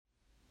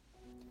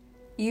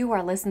You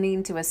are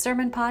listening to a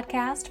sermon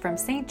podcast from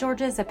St.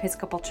 George's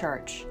Episcopal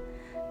Church.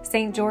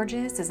 St.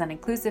 George's is an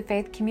inclusive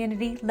faith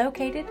community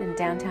located in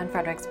downtown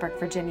Fredericksburg,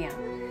 Virginia.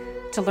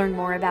 To learn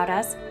more about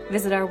us,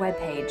 visit our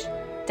webpage,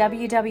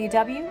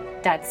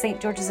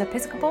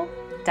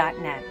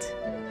 www.stgeorgesepiscopal.net.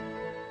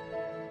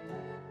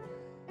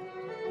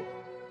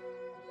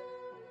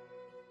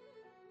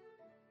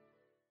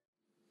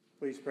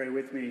 Please pray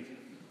with me.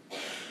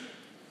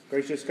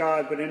 Gracious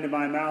God, put into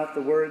my mouth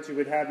the words you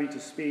would have me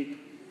to speak,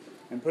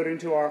 and put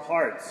into our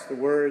hearts the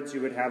words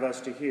you would have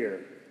us to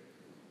hear.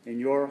 In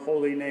your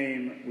holy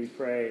name we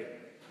pray.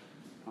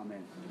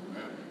 Amen.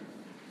 Amen.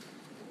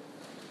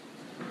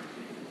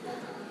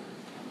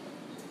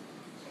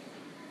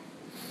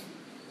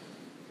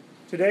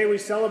 Today we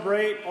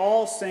celebrate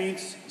All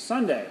Saints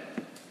Sunday,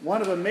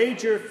 one of the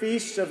major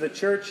feasts of the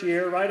church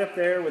year, right up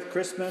there with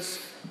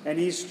Christmas and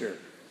Easter.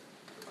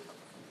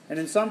 And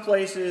in some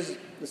places,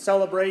 the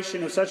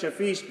celebration of such a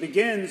feast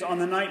begins on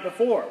the night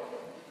before,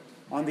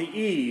 on the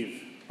eve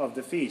of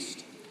the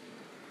feast.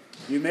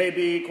 You may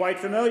be quite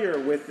familiar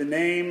with the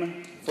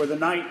name for the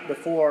night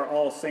before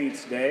All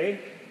Saints'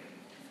 Day,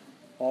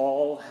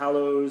 All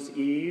Hallows'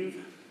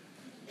 Eve.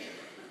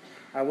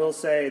 I will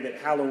say that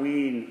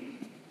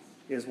Halloween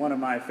is one of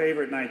my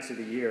favorite nights of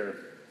the year,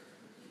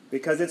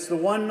 because it's the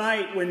one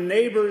night when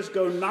neighbors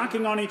go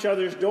knocking on each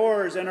other's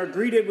doors and are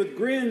greeted with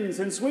grins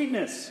and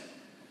sweetness.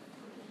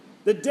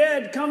 The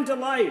dead come to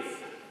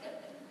life,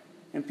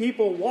 and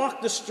people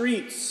walk the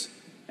streets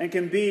and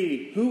can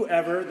be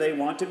whoever they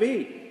want to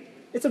be.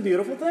 It's a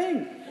beautiful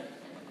thing.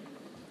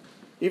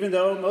 Even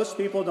though most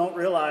people don't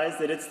realize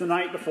that it's the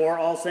night before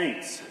All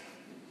Saints.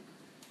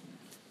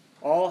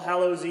 All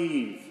Hallows'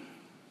 Eve,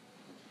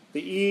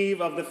 the eve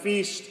of the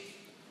feast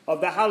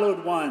of the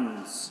hallowed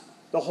ones,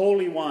 the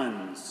holy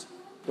ones,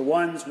 the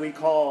ones we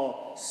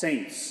call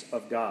saints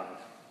of God.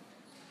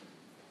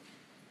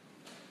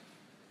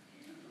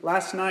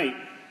 Last night,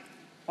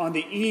 on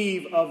the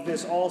eve of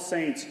this All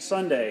Saints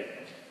Sunday,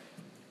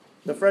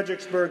 the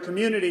Fredericksburg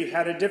community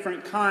had a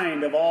different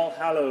kind of All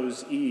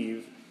Hallows'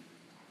 Eve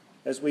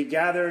as we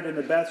gathered in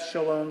the Beth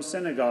Shalom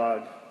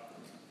Synagogue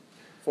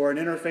for an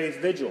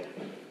interfaith vigil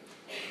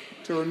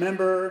to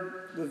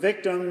remember the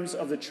victims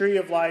of the Tree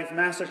of Life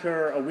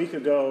massacre a week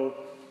ago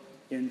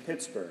in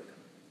Pittsburgh.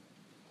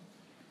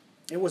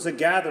 It was a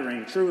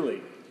gathering,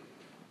 truly,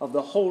 of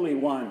the holy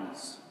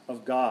ones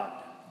of God,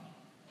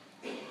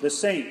 the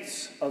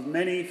saints of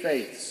many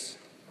faiths,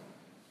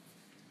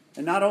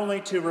 and not only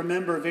to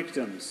remember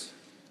victims,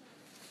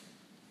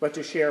 but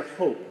to share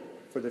hope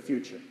for the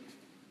future.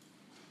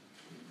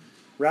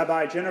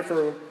 Rabbi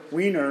Jennifer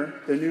Weiner,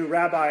 the new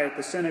rabbi at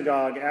the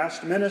synagogue,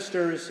 asked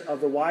ministers of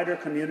the wider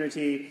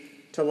community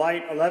to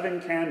light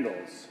 11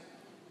 candles,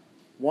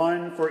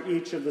 one for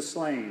each of the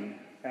slain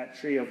at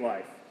Tree of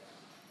Life.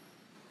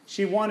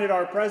 She wanted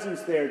our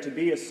presence there to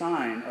be a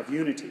sign of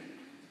unity.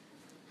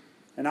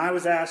 And I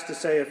was asked to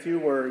say a few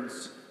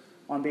words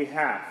on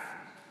behalf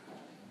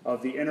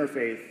of the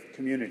interfaith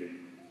community.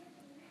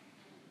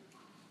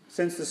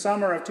 Since the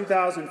summer of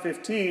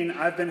 2015,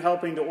 I've been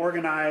helping to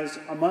organize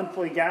a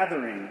monthly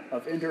gathering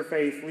of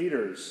interfaith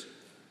leaders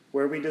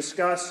where we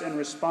discuss and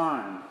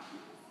respond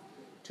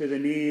to the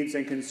needs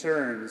and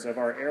concerns of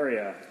our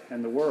area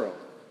and the world.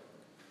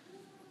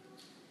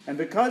 And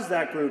because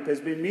that group has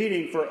been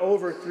meeting for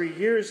over 3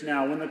 years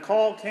now, when the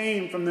call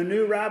came from the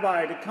new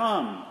rabbi to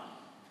come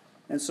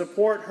and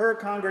support her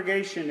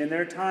congregation in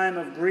their time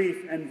of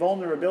grief and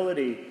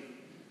vulnerability,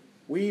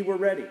 we were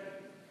ready.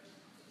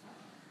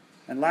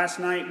 And last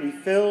night we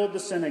filled the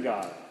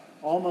synagogue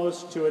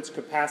almost to its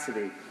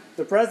capacity.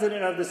 The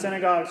president of the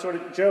synagogue sort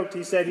of joked.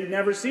 He said he'd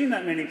never seen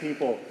that many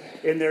people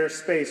in their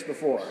space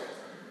before,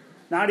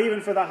 not even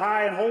for the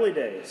high and holy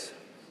days.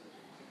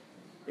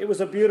 It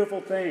was a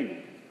beautiful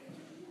thing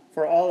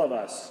for all of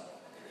us.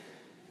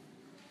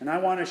 And I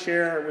want to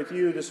share with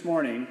you this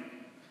morning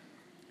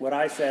what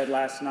I said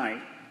last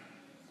night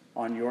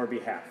on your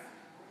behalf.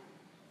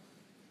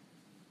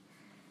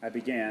 I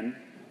began,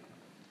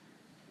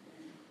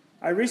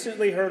 I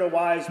recently heard a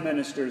wise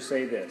minister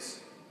say this: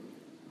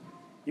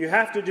 you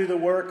have to do the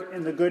work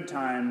in the good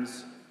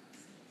times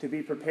to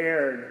be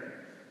prepared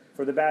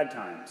for the bad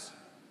times.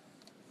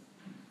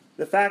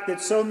 The fact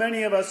that so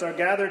many of us are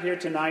gathered here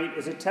tonight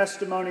is a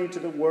testimony to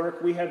the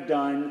work we have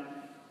done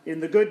in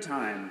the good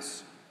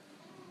times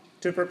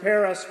to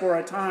prepare us for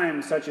a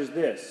time such as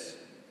this,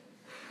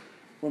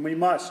 when we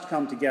must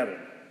come together.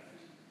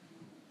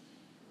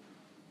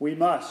 We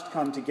must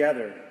come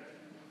together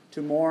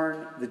to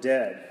mourn the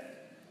dead.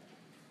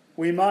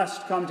 We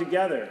must come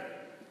together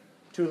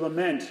to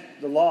lament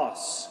the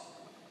loss.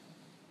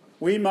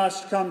 We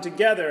must come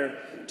together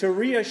to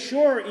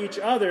reassure each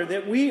other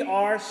that we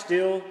are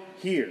still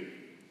here.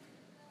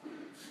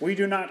 We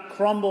do not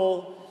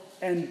crumble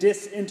and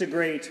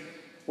disintegrate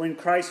when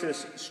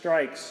crisis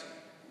strikes.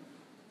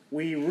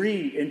 We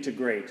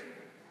reintegrate.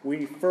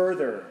 We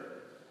further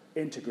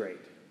integrate.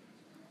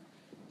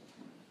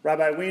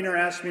 Rabbi Weiner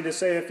asked me to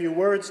say a few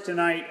words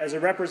tonight as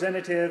a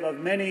representative of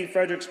many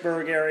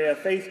Fredericksburg area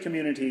faith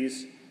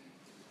communities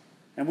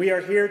And we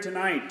are here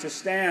tonight to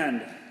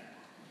stand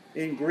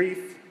in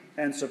grief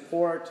and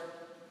support,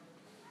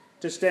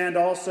 to stand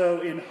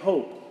also in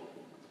hope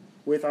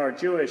with our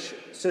Jewish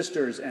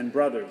sisters and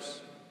brothers.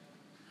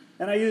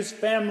 And I use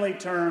family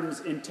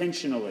terms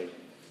intentionally.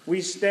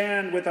 We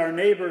stand with our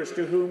neighbors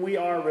to whom we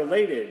are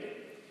related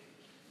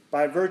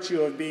by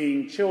virtue of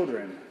being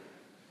children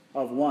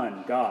of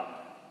one God.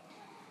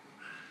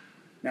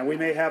 Now, we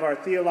may have our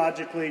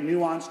theologically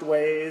nuanced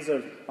ways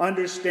of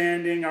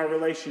understanding our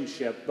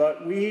relationship,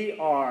 but we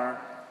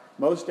are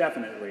most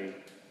definitely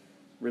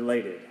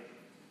related.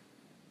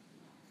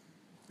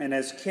 And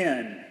as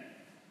kin,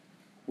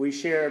 we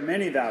share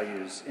many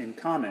values in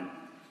common,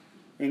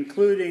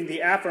 including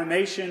the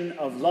affirmation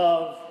of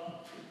love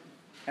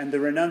and the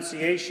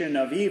renunciation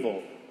of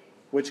evil,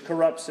 which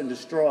corrupts and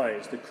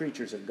destroys the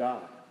creatures of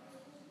God.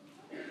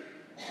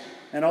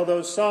 And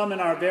although some in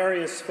our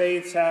various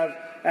faiths have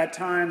at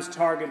times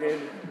targeted,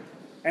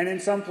 and in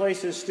some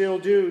places still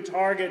do,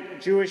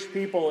 target Jewish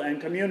people and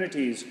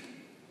communities,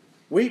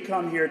 we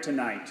come here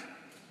tonight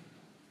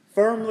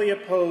firmly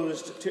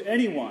opposed to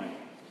anyone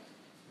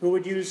who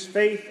would use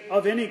faith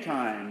of any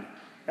kind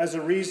as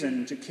a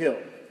reason to kill.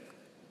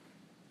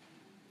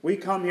 We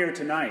come here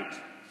tonight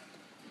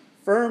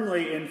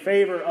firmly in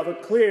favor of a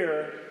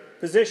clear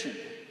position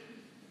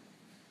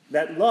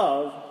that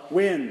love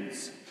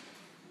wins.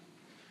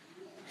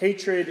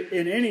 Hatred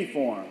in any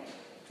form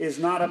is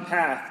not a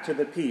path to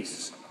the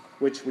peace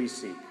which we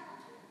seek.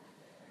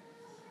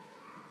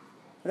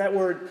 That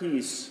word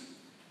peace,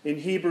 in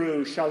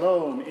Hebrew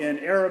shalom, in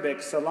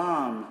Arabic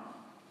salam,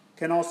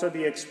 can also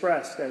be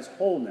expressed as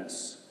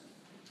wholeness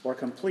or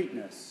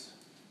completeness.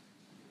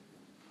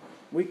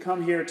 We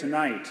come here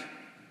tonight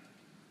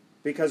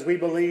because we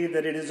believe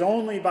that it is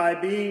only by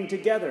being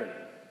together,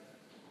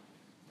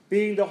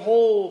 being the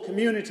whole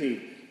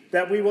community,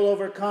 that we will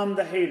overcome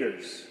the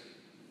haters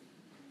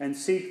and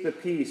seek the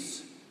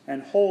peace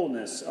and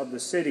wholeness of the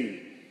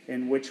city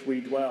in which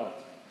we dwell.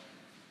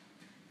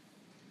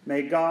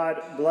 May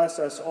God bless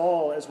us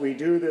all as we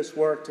do this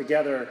work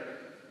together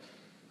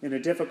in a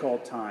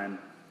difficult time,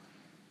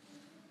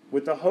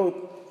 with the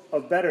hope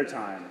of better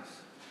times,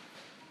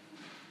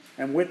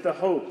 and with the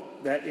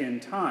hope that in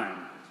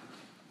time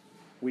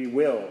we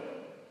will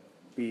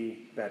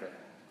be better.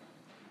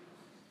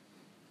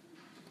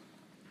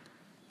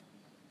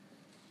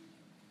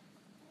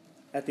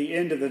 At the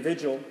end of the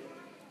vigil,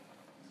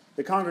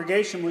 the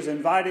congregation was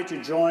invited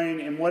to join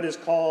in what is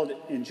called,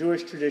 in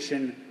Jewish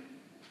tradition,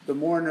 the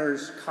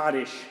mourner's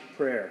Kaddish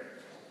prayer.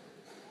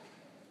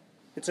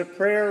 It's a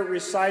prayer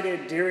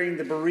recited during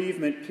the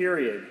bereavement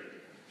period.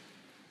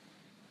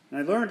 And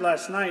I learned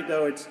last night,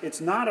 though,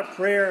 it's not a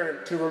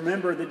prayer to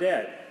remember the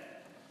dead.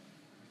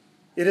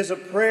 It is a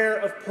prayer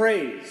of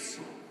praise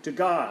to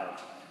God.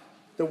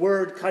 The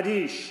word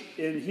Kaddish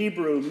in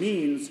Hebrew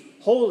means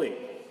holy.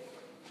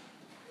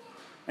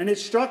 And it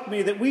struck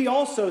me that we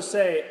also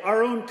say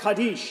our own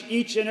Kaddish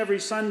each and every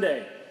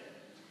Sunday.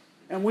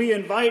 And we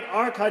invite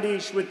our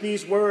Kaddish with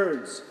these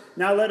words: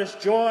 "Now let us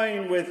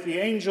join with the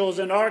angels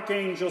and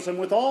archangels and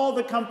with all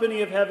the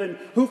company of heaven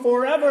who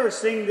forever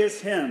sing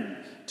this hymn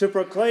to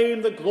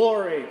proclaim the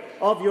glory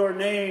of your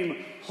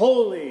name,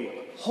 holy,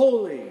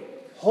 holy,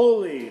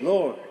 holy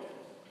Lord."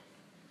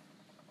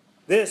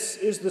 This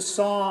is the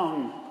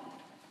song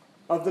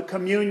of the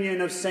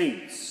communion of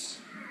saints.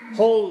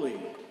 Holy,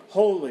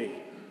 holy,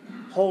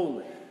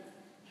 holy.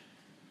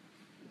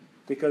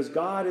 Because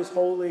God is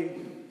holy,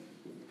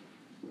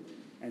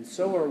 and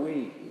so are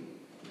we.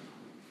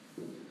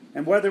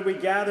 And whether we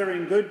gather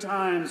in good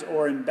times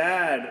or in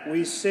bad,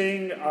 we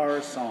sing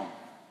our song.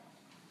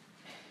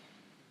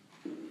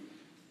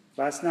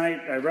 Last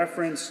night I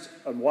referenced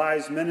a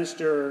wise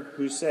minister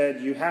who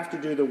said, you have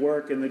to do the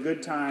work in the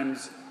good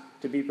times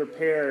to be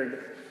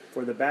prepared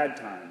for the bad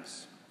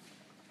times.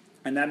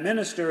 And that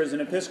minister is an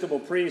Episcopal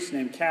priest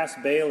named Cass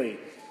Bailey.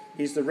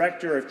 He's the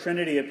rector of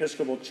Trinity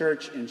Episcopal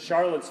Church in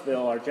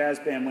Charlottesville. Our jazz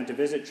band went to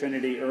visit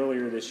Trinity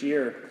earlier this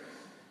year.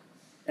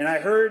 And I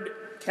heard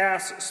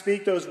Cass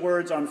speak those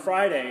words on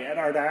Friday at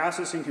our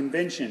diocesan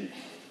convention.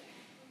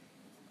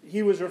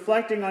 He was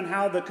reflecting on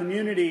how the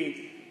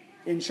community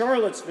in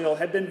Charlottesville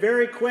had been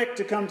very quick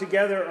to come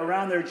together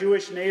around their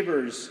Jewish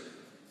neighbors,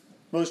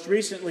 most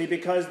recently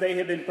because they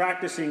had been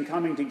practicing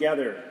coming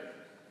together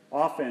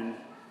often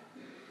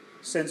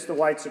since the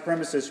white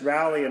supremacist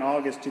rally in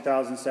August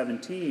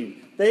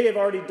 2017. They have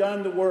already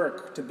done the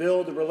work to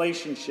build the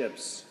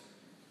relationships.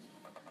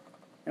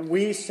 And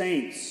we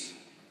saints,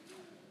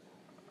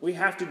 we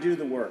have to do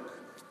the work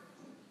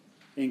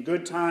in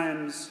good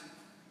times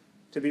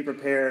to be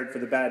prepared for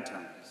the bad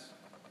times.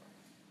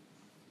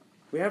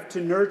 We have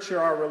to nurture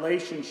our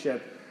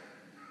relationship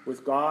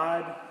with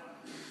God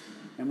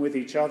and with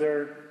each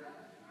other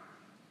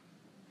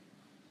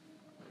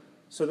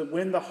so that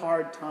when the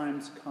hard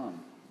times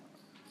come,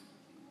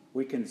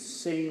 we can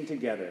sing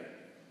together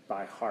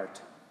by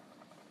heart.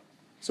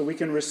 So we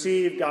can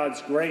receive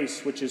God's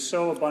grace, which is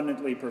so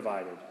abundantly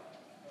provided.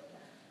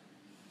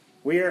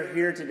 We are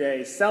here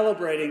today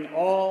celebrating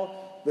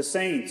all the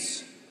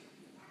saints,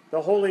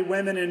 the holy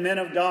women and men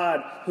of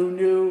God who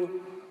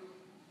knew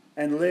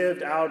and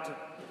lived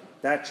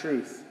out that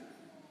truth.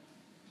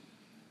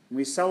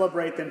 We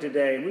celebrate them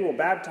today, and we will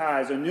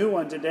baptize a new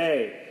one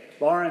today,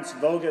 Lawrence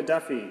Voga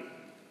Duffy.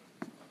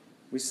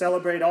 We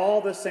celebrate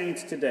all the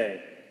saints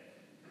today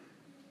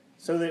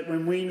so that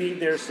when we need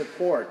their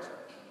support,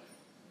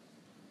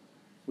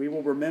 we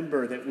will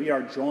remember that we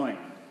are joined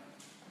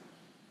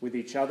with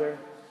each other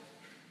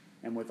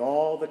and with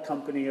all the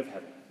company of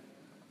heaven.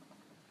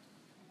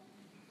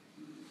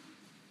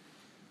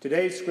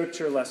 Today's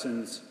scripture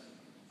lessons,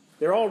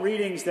 they're all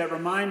readings that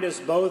remind us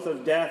both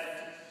of death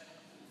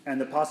and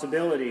the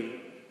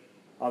possibility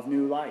of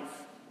new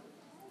life.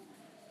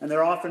 And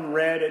they're often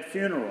read at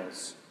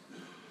funerals.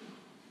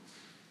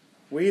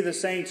 We, the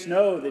saints,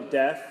 know that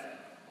death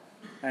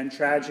and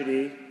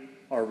tragedy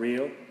are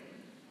real.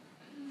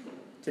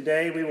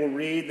 Today we will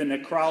read the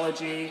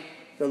necrology,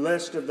 the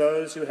list of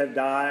those who have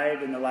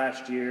died in the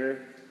last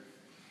year.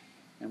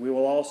 And we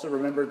will also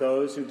remember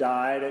those who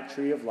died at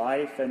Tree of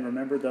Life and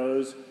remember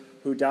those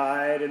who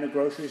died in a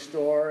grocery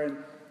store in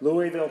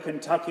Louisville,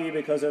 Kentucky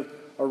because of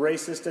a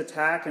racist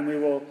attack. And we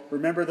will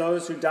remember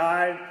those who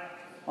died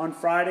on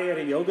Friday at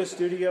a yoga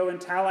studio in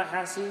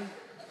Tallahassee.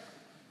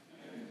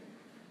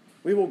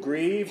 We will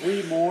grieve,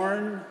 we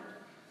mourn.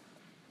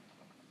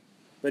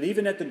 But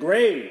even at the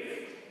grave,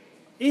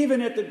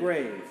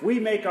 we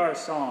make our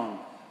song,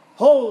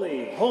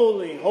 holy,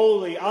 holy,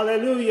 holy,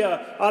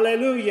 alleluia,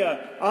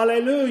 alleluia,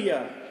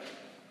 alleluia.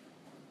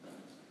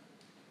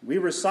 We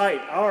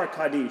recite our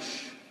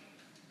Kaddish,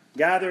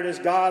 gathered as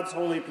God's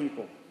holy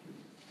people.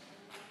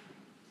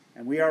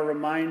 And we are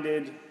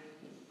reminded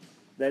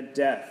that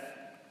death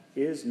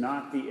is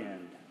not the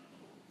end.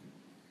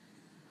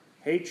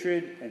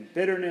 Hatred and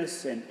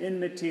bitterness and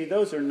enmity,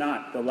 those are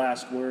not the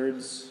last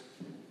words,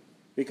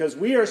 because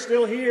we are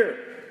still here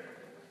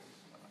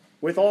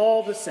with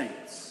all the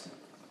saints.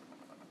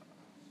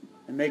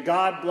 And may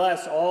God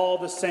bless all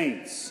the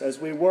saints as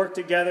we work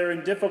together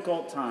in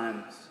difficult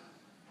times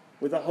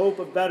with the hope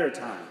of better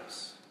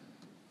times,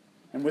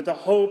 and with the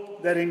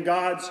hope that in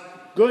God's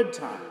good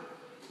time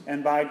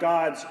and by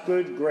God's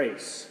good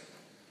grace,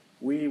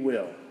 we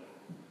will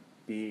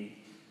be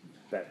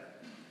better.